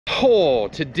Oh,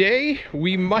 today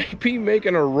we might be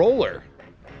making a roller.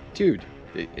 Dude,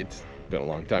 it's been a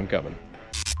long time coming.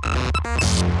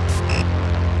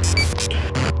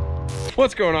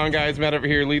 What's going on, guys? Matt over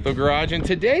here, Lethal Garage, and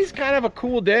today's kind of a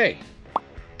cool day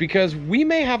because we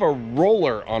may have a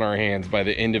roller on our hands by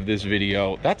the end of this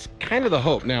video. That's kind of the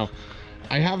hope. Now,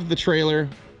 I have the trailer,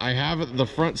 I have the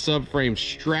front subframe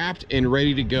strapped and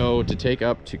ready to go to take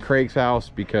up to Craig's house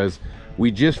because we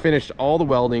just finished all the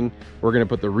welding. We're gonna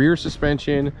put the rear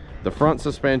suspension, the front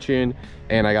suspension,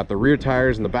 and I got the rear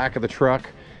tires in the back of the truck.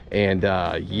 And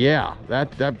yeah,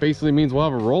 that basically means we'll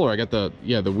have a roller. I got the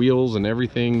wheels and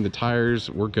everything, the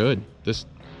tires, we're good.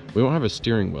 We don't have a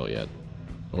steering wheel yet,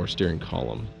 or steering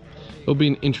column. It'll be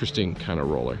an interesting kind of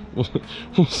roller.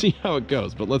 We'll see how it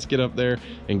goes, but let's get up there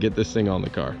and get this thing on the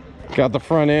car. Got the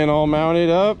front end all mounted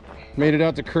up, made it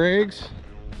out to Craig's.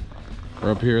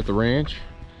 We're up here at the ranch.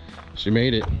 She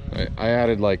made it. I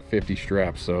added like 50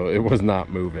 straps, so it was not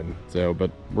moving. So,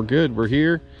 but we're good, we're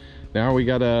here. Now we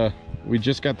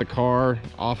just got the car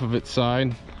off of its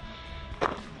side.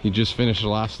 He just finished the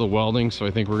last of the welding, so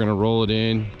I think we're gonna roll it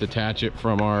in, detach it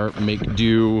from our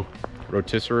make-do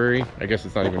rotisserie. I guess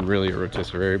it's not even really a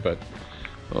rotisserie, but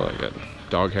oh, I got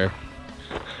dog hair.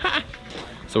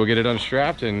 So we'll get it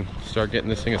unstrapped and start getting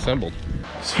this thing assembled.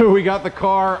 So we got the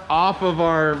car off of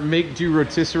our make-do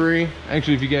rotisserie.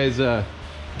 Actually, if you guys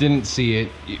didn't see it,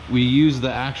 we used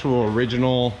the actual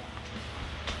original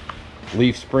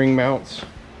leaf spring mounts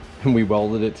and we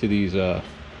welded it to these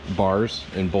bars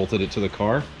and bolted it to the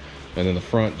car. And then the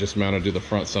front just mounted to the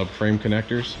front subframe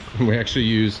connectors. And we actually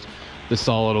used the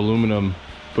solid aluminum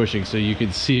bushing so you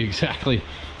could see exactly,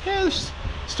 yeah, there's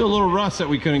still a little rust that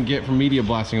we couldn't get from media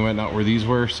blasting and whatnot where these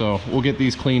were. So we'll get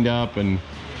these cleaned up and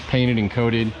painted and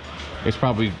coated. It's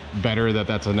probably better that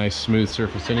that's a nice smooth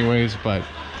surface anyways, but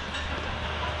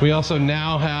we also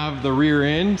now have the rear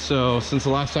end. So since the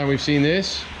last time we've seen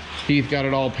this, Heath got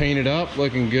it all painted up,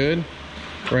 looking good.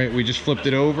 Right, we just flipped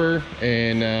it over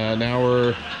and now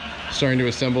we're starting to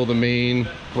assemble the main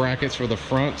brackets for the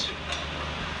front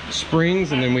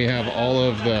springs, and then we have all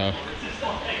of the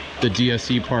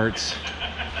DSC parts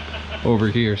over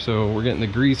here. So we're getting the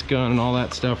grease gun and all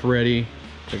that stuff ready.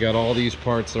 I got all these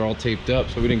parts, they're all taped up,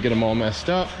 so we didn't get them all messed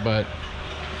up, but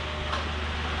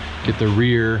get the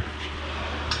rear.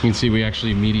 You can see we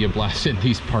actually media blasted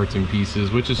these parts and pieces,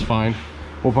 which is fine.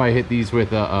 We'll probably hit these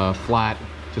with a flat,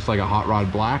 just like a hot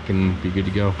rod black, and be good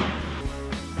to go.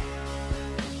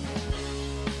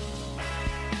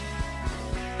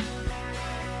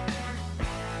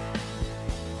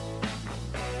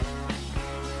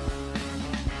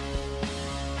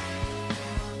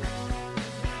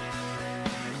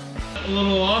 A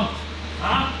little off.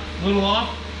 Huh? A little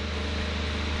off.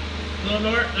 A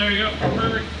little north. There you go.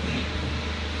 Perfect.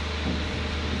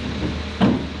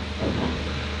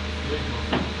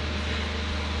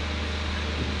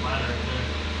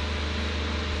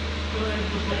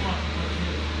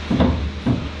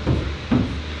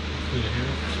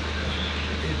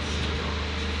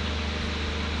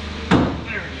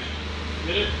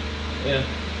 Get it? Yeah.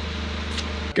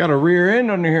 Got a rear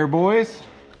end under here, boys.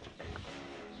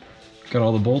 Got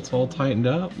all the bolts all tightened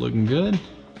up, looking good.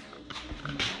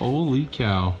 Holy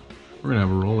cow. We're gonna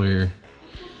have a roller here.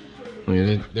 I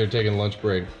mean, they're taking lunch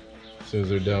break. As soon as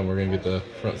they're done, we're gonna get the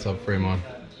front subframe on.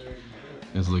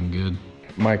 It's looking good.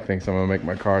 Mike thinks I'm gonna make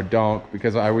my car donk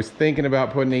because I was thinking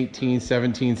about putting 18,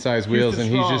 17 size wheels, and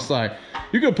he's just like,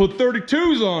 you're gonna put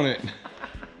 32s on it.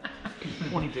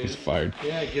 22. He's fired.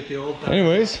 Yeah, get the old time.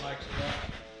 Anyways,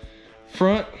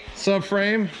 front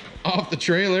subframe off the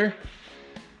trailer.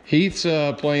 Heath's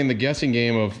playing the guessing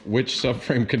game of which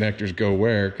subframe connectors go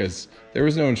where, because there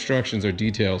was no instructions or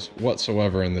details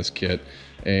whatsoever in this kit.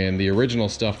 And the original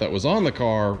stuff that was on the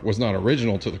car was not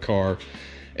original to the car,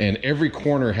 and every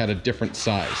corner had a different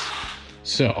size.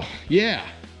 So yeah,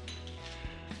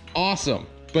 awesome.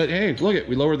 But hey, look it,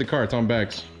 we lowered the car, it's on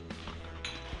bags.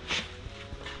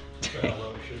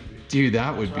 Dude,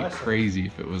 that would be crazy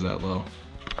if it was that low.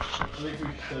 I think we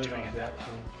should set it on that too.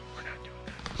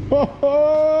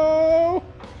 Oh,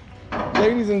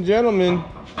 ladies and gentlemen,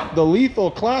 the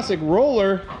Lethal Classic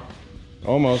Roller.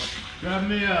 Almost. Grab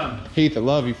me Heath, I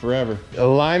love you forever.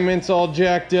 Alignment's all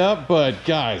jacked up, but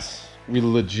guys, we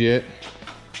legit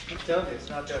I'm telling you, it's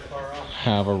not that far off.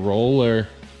 have a roller.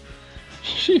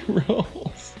 She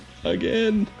rolls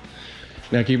again.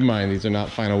 Now keep in mind, these are not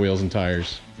final wheels and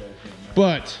tires,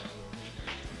 but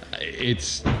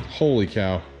it's, holy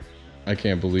cow, I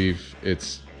can't believe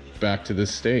it's back to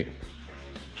this state.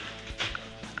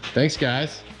 Thanks,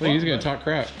 guys. Look, he's gonna talk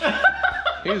crap.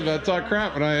 He was about to talk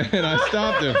crap and I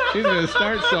stopped him. He's gonna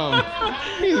start something.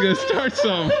 He's gonna start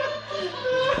some.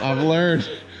 I've learned.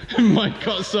 Mike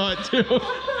saw it too.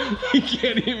 He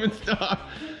can't even stop.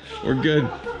 We're good.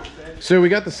 So we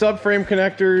got the subframe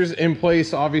connectors in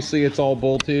place. Obviously it's all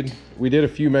bolted. We did a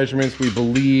few measurements. We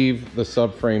believe the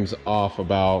subframe's off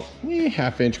about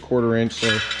 ½ inch, ¼ inch.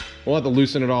 So we'll have to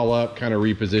loosen it all up, kind of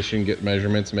reposition, get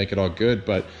measurements, make it all good.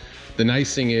 But the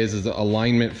nice thing is the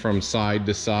alignment from side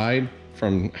to side,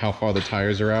 from how far the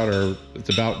tires are out, it's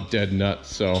about dead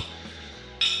nuts. So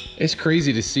it's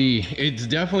crazy to see. It's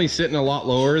definitely sitting a lot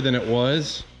lower than it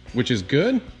was, which is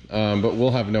good. But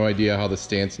we'll have no idea how the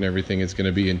stance and everything is going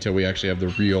to be until we actually have the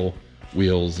real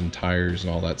wheels and tires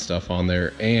and all that stuff on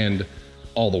there and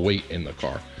all the weight in the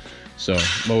car. So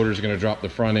motor's going to drop the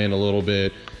front end a little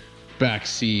bit, back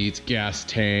seats, gas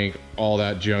tank, all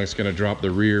that junk's going to drop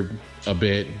the rear a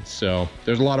bit. So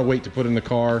there's a lot of weight to put in the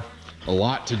car, a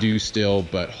lot to do still,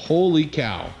 but holy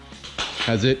cow,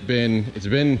 has it been,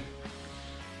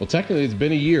 well, technically it's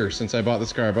been a year since I bought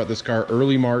this car. I bought this car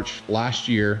early March last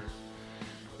year.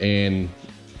 And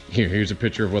here's a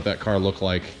picture of what that car looked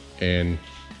like. And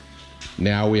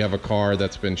now we have a car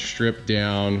that's been stripped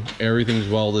down. Everything's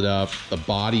welded up. The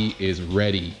body is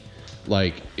ready.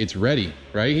 Like, it's ready,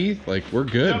 right, Heath? Like, we're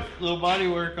good. Yep, little body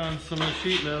work on some of the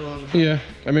sheet metal. Yeah,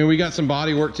 I mean, we got some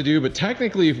body work to do, but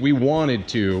technically if we wanted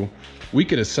to, we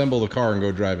could assemble the car and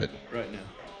go drive it. Right now.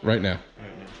 Right now.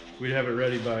 Right now. We'd have it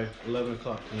ready by 11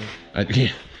 o'clock tonight.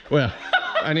 Yeah, well,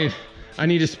 I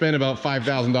need to spend about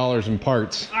 $5,000 in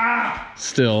parts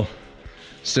still.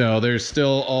 So there's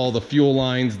still all the fuel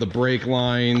lines, the brake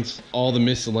lines, all the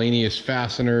miscellaneous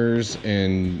fasteners,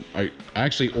 and I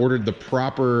actually ordered the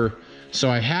proper, so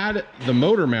I had the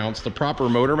motor mounts, the proper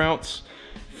motor mounts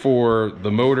for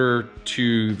the motor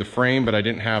to the frame, but I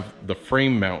didn't have the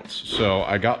frame mounts. So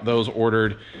I got those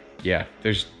ordered. Yeah,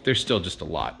 there's still just a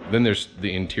lot. Then there's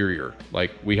the interior.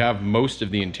 Like, we have most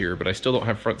of the interior, but I still don't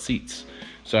have front seats.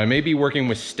 So I may be working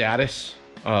with Status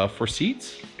for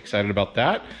seats. Excited about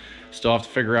that. Still have to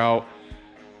figure out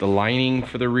the lining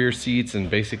for the rear seats and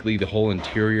basically the whole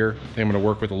interior. I think I'm gonna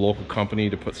work with a local company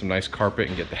to put some nice carpet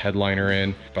and get the headliner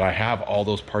in. But I have all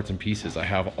those parts and pieces. I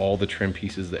have all the trim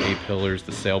pieces, the A-pillars,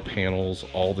 the sail panels,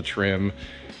 all the trim,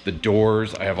 the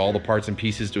doors. I have all the parts and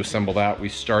pieces to assemble that. We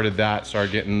started that,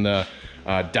 started getting the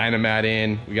Dynamat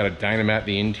in. We got to Dynamat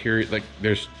the interior. Like,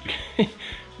 there's a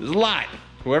lot.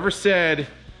 Whoever said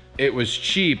it was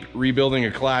cheap rebuilding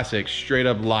a classic straight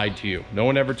up lied to you. No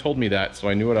one ever told me that, so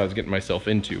I knew what I was getting myself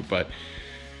into. But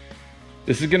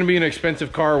this is gonna be an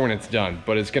expensive car when it's done,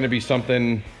 but it's gonna be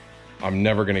something I'm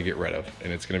never gonna get rid of,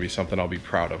 and it's gonna be something I'll be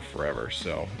proud of forever.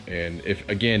 So, and if,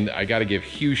 again, I gotta give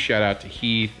huge shout out to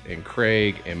Heath and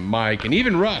Craig and Mike and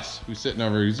even Russ, who's sitting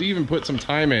over, who's even put some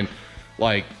time in.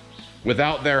 Like,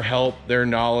 without their help, their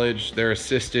knowledge, their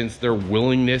assistance, their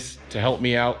willingness to help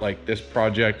me out, like, this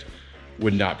project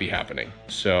would not be happening.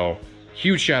 So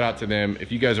huge shout out to them.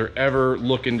 If you guys are ever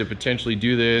looking to potentially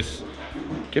do this,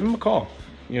 give them a call.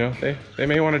 You know, they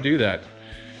may want to do that.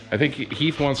 I think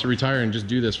Heath wants to retire and just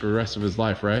do this for the rest of his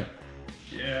life, right?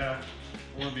 Yeah,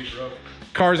 I want to be broke.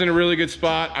 Car's in a really good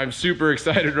spot. I'm super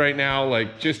excited right now,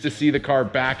 like, just to see the car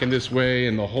back in this way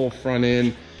and the whole front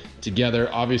end together.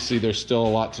 Obviously there's still a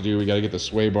lot to do. We got to get the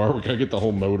sway bar, we got to get the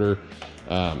whole motor.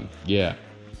 Yeah,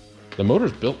 the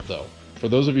motor's built though. For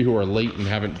those of you who are late and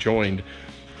haven't joined,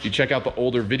 if you check out the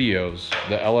older videos,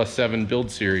 the LS7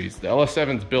 build series, the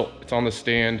LS7's built, it's on the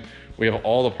stand. We have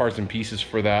all the parts and pieces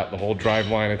for that, the whole drive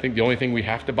line. I think the only thing we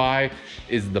have to buy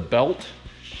is the belt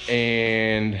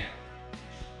and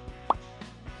I'm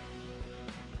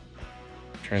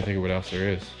trying to think of what else there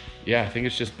is. Yeah, I think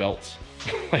it's just belts.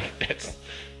 Like, it's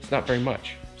not very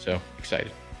much. So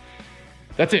excited.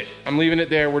 That's it. I'm leaving it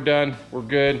there. We're done. We're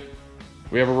good.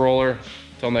 We have a roller.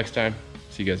 Until next time,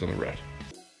 see you guys on the road.